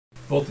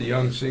both the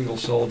young single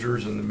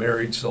soldiers and the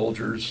married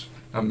soldiers.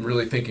 I'm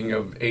really thinking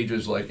of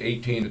ages like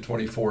 18 to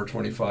 24,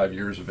 25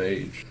 years of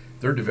age.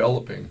 They're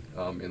developing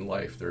in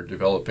life. They're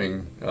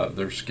developing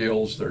their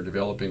skills. They're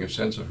developing a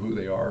sense of who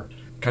they are,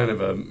 kind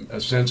of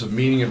a sense of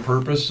meaning and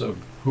purpose of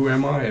who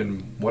am I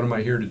and what am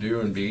I here to do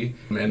and be.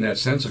 And that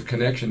sense of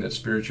connection that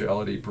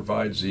spirituality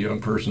provides the young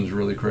person is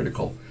really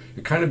critical.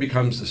 It kind of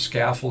becomes the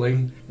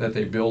scaffolding that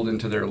they build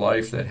into their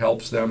life that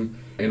helps them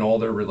in all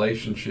their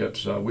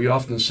relationships. We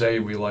often say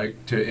we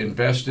like to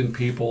invest in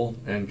people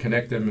and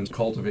connect them and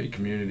cultivate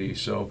community.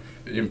 So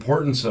the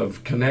importance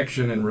of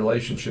connection and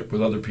relationship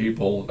with other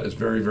people is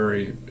very,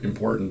 very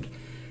important.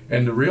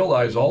 And to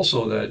realize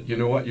also that, you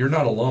know what, you're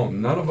not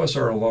alone. None of us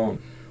are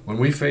alone. When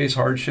we face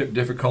hardship,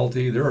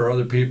 difficulty, there are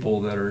other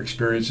people that are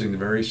experiencing the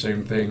very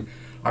same thing.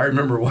 I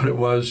remember what it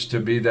was to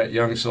be that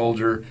young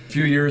soldier a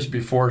few years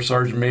before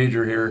Sergeant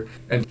Major here,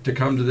 and to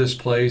come to this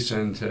place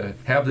and to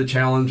have the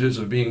challenges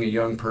of being a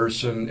young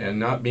person and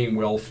not being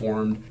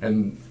well-formed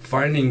and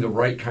finding the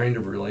right kind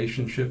of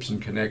relationships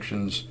and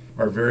connections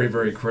are very,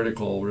 very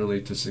critical really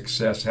to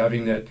success.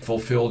 Having that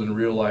fulfilled and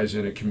realized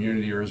in a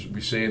community, or as we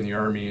say in the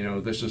Army, you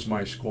know, this is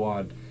my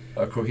squad,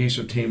 a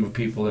cohesive team of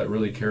people that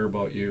really care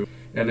about you.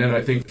 And then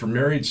I think for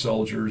married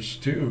soldiers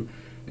too,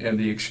 and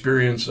the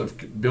experience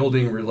of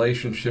building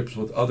relationships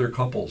with other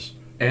couples.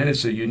 And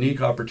it's a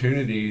unique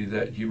opportunity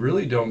that you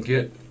really don't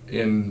get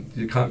in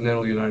the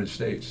continental United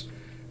States.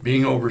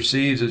 Being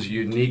overseas is a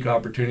unique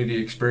opportunity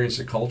to experience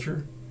the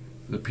culture,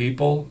 the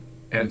people,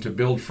 and to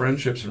build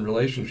friendships and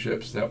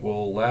relationships that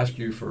will last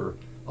you for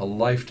a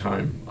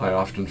lifetime, I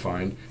often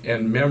find,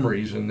 and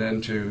memories. And then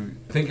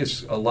I think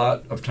it's a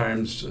lot of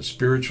times,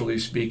 spiritually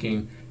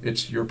speaking,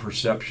 it's your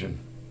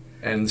perception.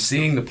 And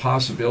seeing the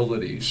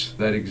possibilities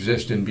that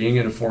exist in being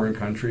in a foreign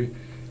country,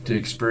 to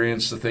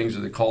experience the things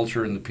of the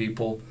culture and the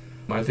people.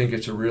 I think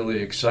it's a really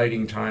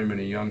exciting time in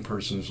a young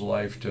person's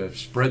life to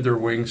spread their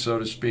wings, so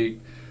to speak,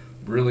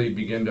 really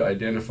begin to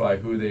identify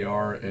who they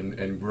are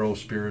and grow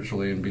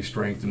spiritually and be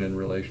strengthened in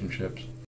relationships.